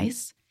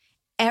qualifies,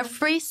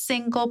 every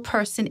single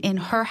person in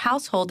her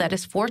household that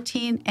is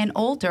 14 and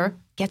older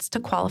gets to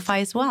qualify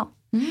as well.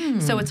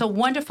 So it's a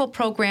wonderful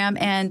program,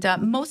 and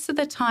most of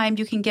the time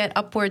you can get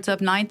upwards of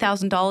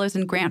 $9,000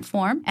 in grant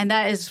form, and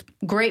that is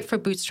great for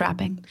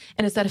bootstrapping.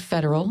 And is that a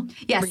federal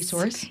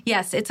resource?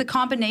 Yes, it's a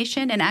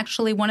combination, and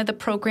actually one of the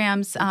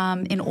programs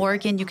in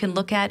Oregon you can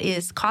look at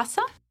is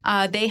CASA.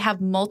 They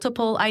have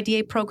multiple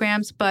IDA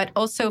programs, but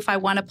also if I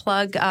want to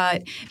plug,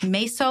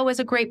 MESO is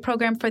a great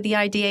program for the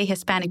IDA,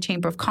 Hispanic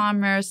Chamber of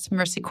Commerce,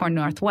 Mercy Corps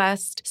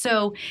Northwest.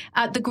 So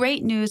the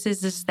great news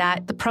is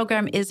that the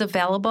program is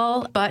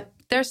available, but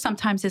there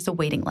sometimes is a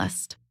waiting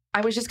list.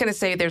 I was just going to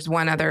say there's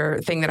one other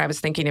thing that I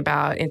was thinking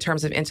about in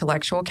terms of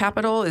intellectual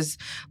capital is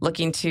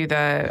looking to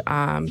the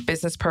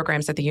business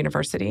programs at the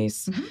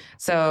universities. Mm-hmm.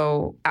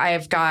 So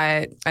I've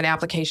got an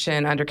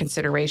application under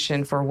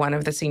consideration for one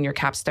of the senior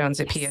capstones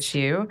at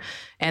PSU,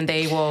 and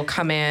they will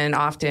come in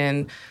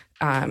often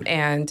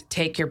and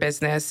take your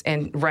business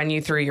and run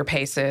you through your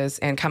paces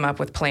and come up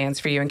with plans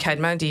for you. And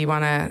Kedma, do you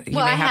want to?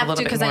 Well, I have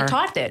to because I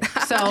taught it.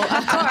 So,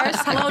 of course,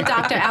 hello,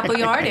 Dr.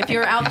 Appleyard, if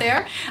you're out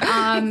there.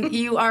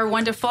 You are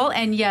wonderful.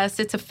 And yes,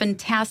 it's a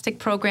fantastic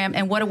program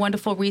and what a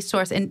wonderful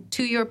resource. And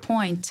to your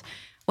point,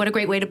 what a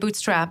great way to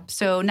bootstrap.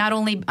 So not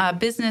only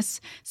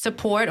business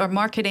support or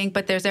marketing,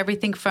 but there's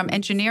everything from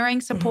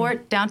engineering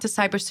support down to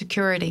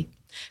cybersecurity.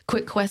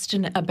 Quick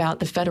question about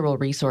the federal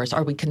resource.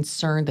 Are we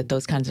concerned that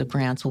those kinds of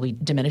grants will be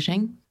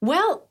diminishing?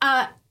 Well,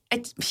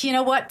 you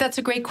know what? That's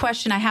a great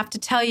question. I have to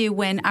tell you,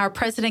 when our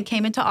president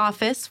came into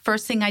office,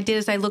 first thing I did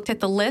is I looked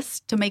at the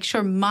list to make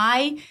sure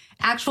my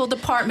actual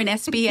department,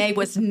 SBA,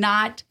 was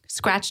not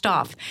scratched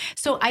off.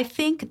 So I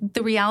think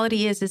the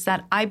reality is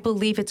that I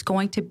believe it's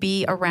going to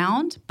be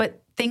around,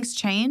 but things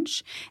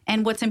change.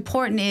 And what's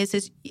important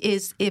is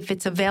if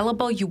it's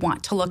available, you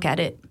want to look at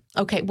it.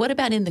 Okay, what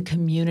about in the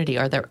community?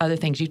 Are there other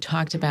things? You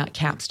talked about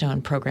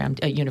capstone program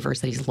at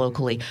universities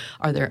locally.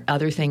 Are there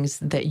other things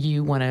that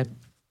you want to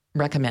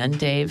recommend,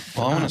 Dave?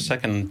 Well, I want to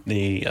second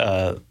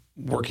the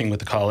working with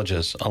the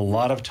colleges. A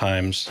lot of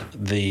times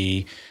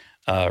the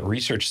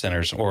research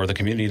centers or the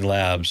community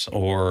labs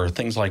or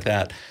things like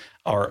that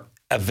are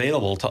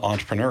available to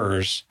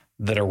entrepreneurs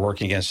that are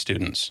working as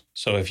students.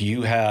 So if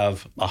you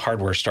have a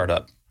hardware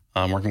startup,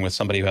 working with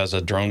somebody who has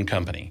a drone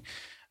company,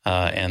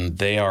 and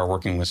they are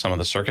working with some of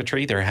the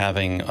circuitry, they're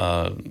having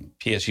a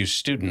PSU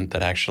student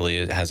that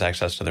actually has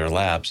access to their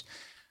labs.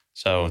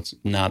 So it's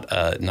not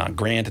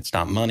grant, it's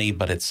not money,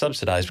 but it's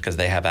subsidized because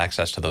they have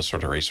access to those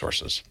sort of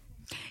resources.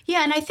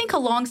 Yeah, and I think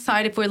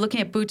alongside, if we're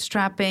looking at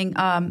bootstrapping,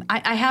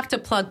 I have to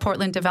plug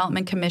Portland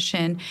Development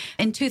Commission.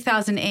 In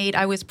 2008,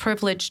 I was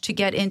privileged to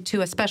get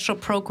into a special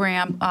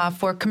program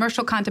for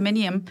commercial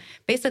condominium,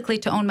 basically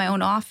to own my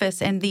own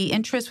office, and the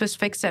interest was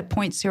fixed at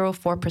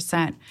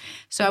 0.04%.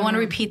 So I want to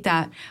repeat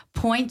that,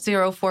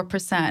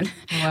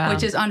 0.04%,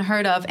 which is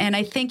unheard of. And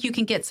I think you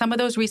can get some of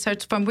those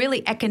research from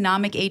really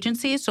economic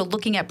agencies, so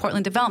looking at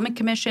Portland Development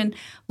Commission,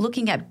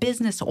 looking at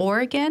Business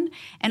Oregon,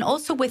 and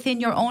also within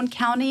your own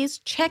counties,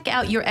 check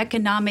out your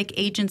economic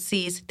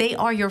agencies. They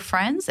are your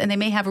friends, and they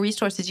may have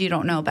resources you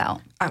don't know about.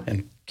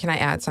 Can I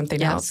add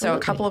something else? Absolutely.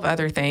 So a couple of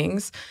other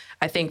things.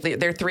 I think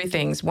there are three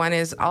things. One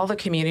is all the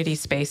community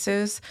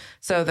spaces.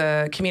 So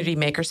the community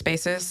maker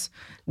spaces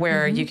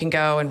where you can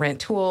go and rent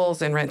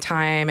tools and rent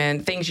time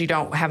and things you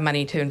don't have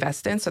money to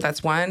invest in. So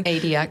that's one.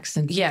 ADX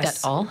and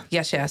Yes. that all?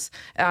 Yes.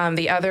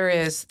 The other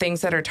is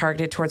things that are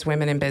targeted towards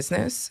women in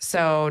business.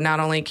 So not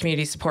only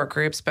community support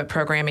groups, but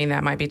programming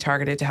that might be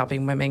targeted to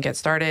helping women get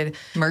started.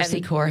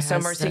 Mercy Corps So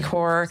has Mercy a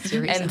Corps.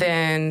 series And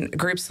then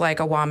groups like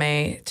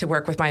Awame to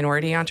work with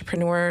minority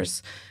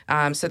entrepreneurs.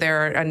 So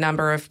there are a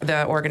number of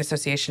the Oregon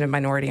Association of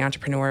Minority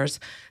Entrepreneurs.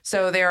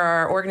 So there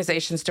are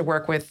organizations to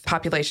work with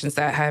populations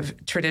that have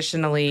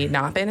traditionally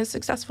not been as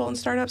successful in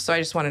startups. So I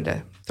just wanted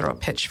to throw a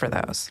pitch for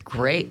those.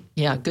 Great.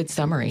 Yeah, good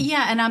summary.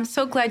 Yeah, and I'm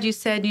so glad you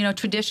said,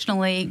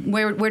 traditionally,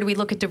 where do we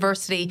look at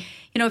diversity?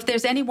 If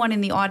there's anyone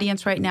in the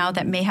audience right now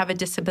that may have a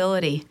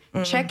disability,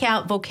 check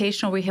out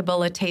vocational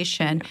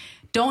rehabilitation.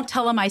 Don't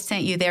tell them I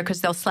sent you there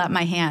because they'll slap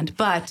my hand.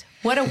 But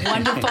what a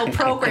wonderful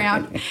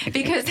program,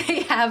 because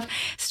they have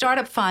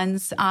startup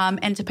funds,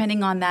 and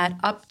depending on that,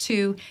 up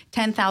to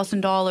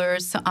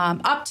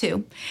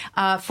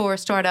 $10,000 for a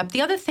startup.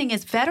 The other thing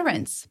is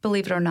veterans,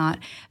 believe it or not.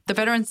 The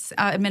Veterans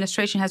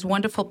Administration has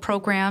wonderful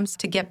programs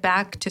to get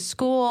back to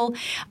school,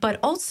 but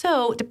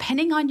also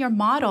depending on your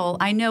model,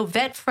 I know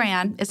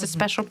VetFran is a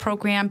special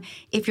program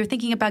if you're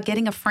thinking about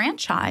getting a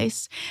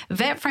franchise.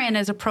 VetFran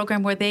is a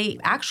program where they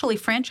actually,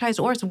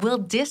 franchisors will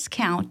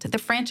discount the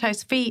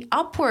franchise fee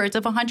upwards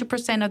of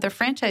 100% of their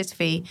franchise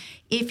fee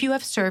if you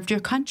have served your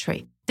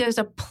country. There's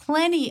a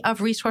plenty of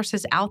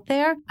resources out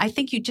there. I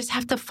think you just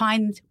have to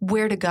find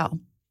where to go.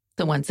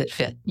 The ones that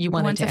fit. You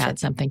wanted to add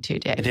something too,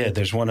 Dave. I did.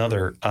 There's one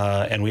other,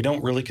 and we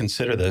don't really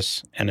consider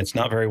this, and it's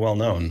not very well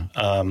known.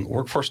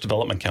 Workforce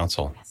Development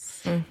Council.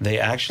 Yes. They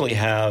actually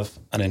have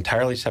an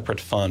entirely separate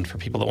fund for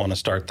people that want to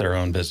start their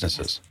own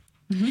businesses.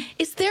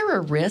 Is there a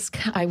risk?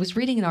 I was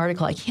reading an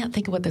article, I can't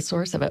think of what the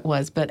source of it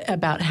was, but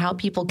about how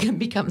people can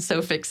become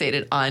so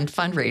fixated on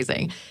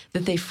fundraising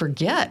that they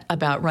forget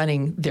about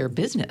running their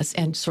business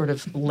and sort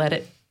of let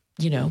it,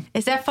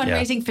 Is that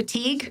fundraising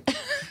fatigue?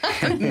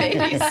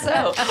 Maybe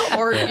so.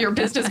 Or your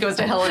business goes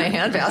to hell in a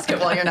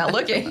handbasket while you're not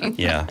looking.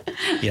 Yeah.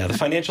 The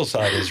financial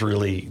side is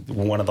really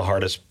one of the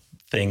hardest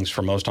things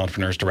for most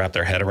entrepreneurs to wrap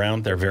their head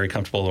around. They're very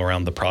comfortable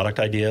around the product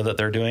idea that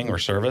they're doing or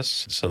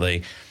service. So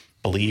they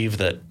believe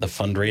that the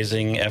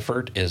fundraising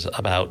effort is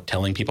about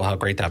telling people how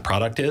great that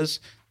product is.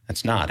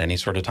 It's not. Any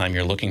sort of time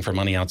you're looking for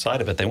money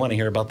outside of it, they want to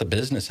hear about the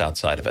business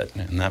outside of it.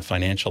 And that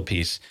financial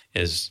piece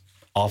is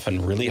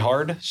often really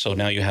hard. So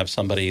now you have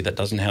somebody that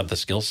doesn't have the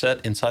skill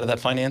set inside of that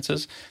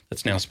finances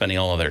that's now spending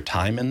all of their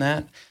time in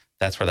that.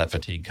 That's where that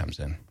fatigue comes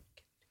in.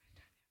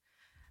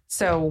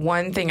 So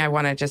one thing I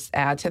want to just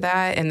add to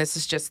that, and this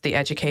is just the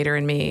educator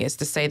in me, is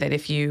to say that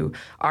if you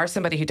are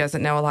somebody who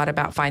doesn't know a lot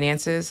about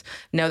finances,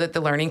 know that the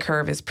learning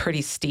curve is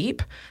pretty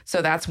steep.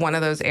 So that's one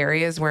of those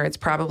areas where it's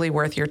probably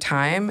worth your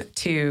time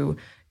to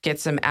get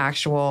some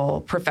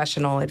actual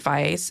professional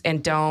advice,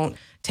 and don't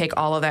take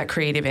all of that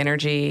creative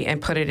energy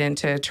and put it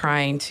into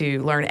trying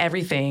to learn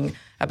everything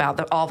about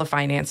all the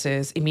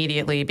finances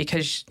immediately,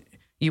 because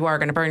you are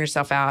going to burn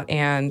yourself out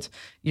and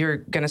you're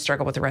going to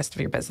struggle with the rest of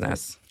your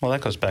business. Well,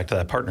 that goes back to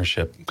that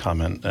partnership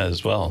comment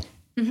as well.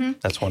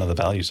 That's one of the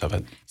values of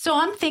it. So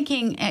I'm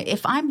thinking,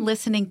 if I'm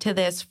listening to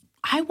this,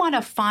 I want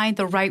to find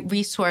the right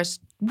resource.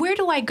 Where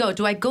do I go?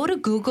 Do I go to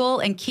Google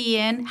and key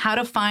in how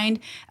to find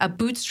a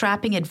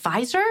bootstrapping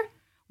advisor?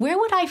 Where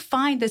would I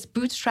find this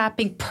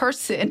bootstrapping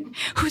person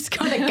who's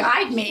going to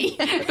guide me?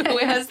 Who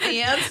has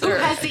the answer?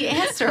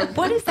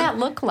 What does that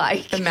look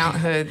like? The Mount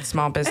Hood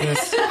Small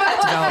Business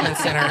Development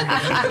Center.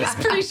 I was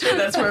pretty sure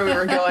that's where we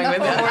were going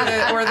with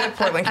it. Or the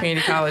Portland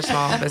Community College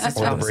Small Business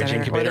Development Center.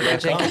 Or the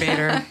Bridge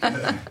Incubator.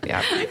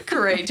 Yeah.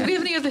 Great. Do we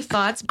have any other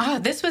thoughts?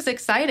 This was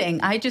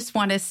exciting. I just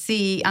want to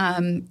see,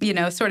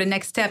 sort of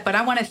next step. But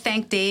I want to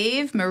thank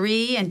Dave,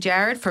 Marie, and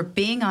Jared for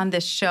being on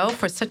this show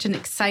for such an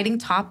exciting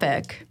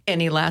topic.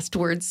 Any last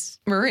words,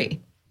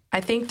 Marie? I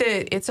think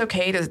that it's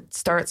okay to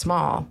start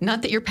small.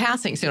 Not that you're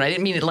passing soon. I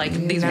didn't mean it like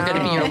these were going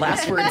to be your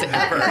last words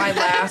ever. My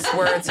last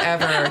words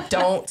ever.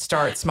 Don't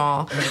start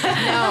small.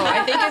 No,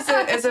 I think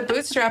as a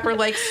bootstrapper,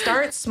 like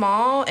start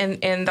small,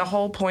 and the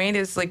whole point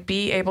is like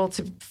be able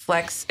to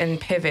flex and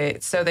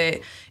pivot so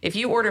that if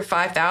you order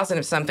 5,000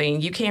 of something,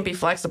 you can't be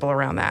flexible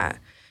around that.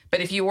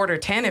 But if you order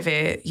 10 of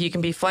it, you can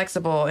be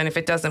flexible. And if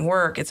it doesn't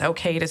work, it's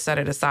okay to set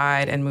it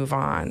aside and move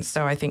on.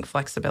 So I think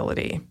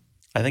flexibility.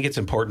 I think it's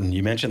important.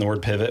 You mentioned the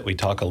word pivot. We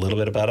talk a little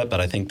bit about it, but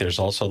I think there's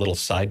also little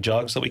side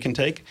jogs that we can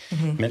take.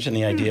 You mentioned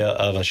the idea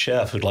of a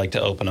chef who'd like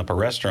to open up a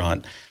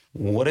restaurant.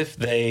 What if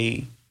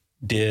they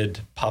did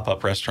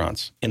pop-up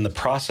restaurants in the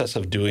process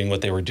of doing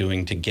what they were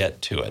doing to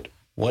get to it?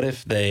 What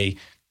if they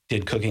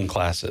did cooking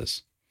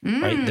classes,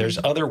 right? There's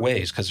other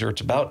ways because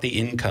it's about the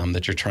income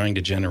that you're trying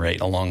to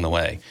generate along the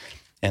way.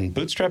 And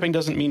bootstrapping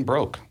doesn't mean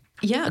broke.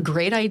 Yeah,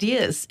 great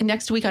ideas.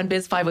 Next week on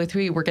Biz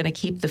 503, we're going to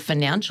keep the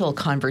financial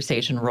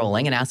conversation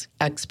rolling and ask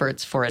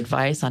experts for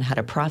advice on how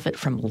to profit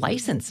from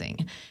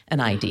licensing an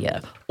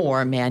idea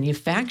or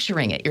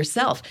manufacturing it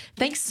yourself.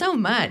 Thanks so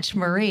much,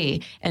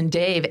 Marie and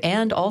Dave,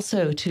 and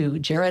also to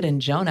Jared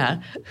and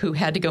Jonah, who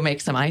had to go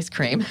make some ice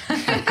cream.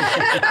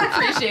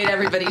 Appreciate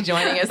everybody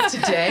joining us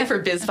today for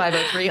Biz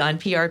 503 on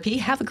PRP.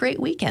 Have a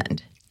great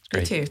weekend.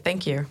 Great. You too.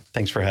 Thank you.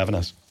 Thanks for having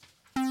us.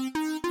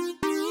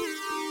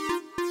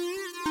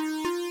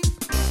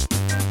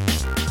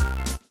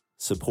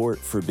 Support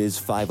for Biz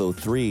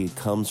 503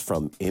 comes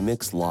from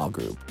Immix Law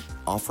Group,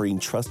 offering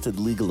trusted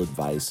legal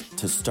advice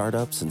to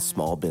startups and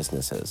small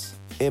businesses.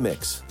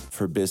 Immix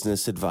for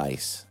business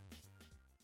advice.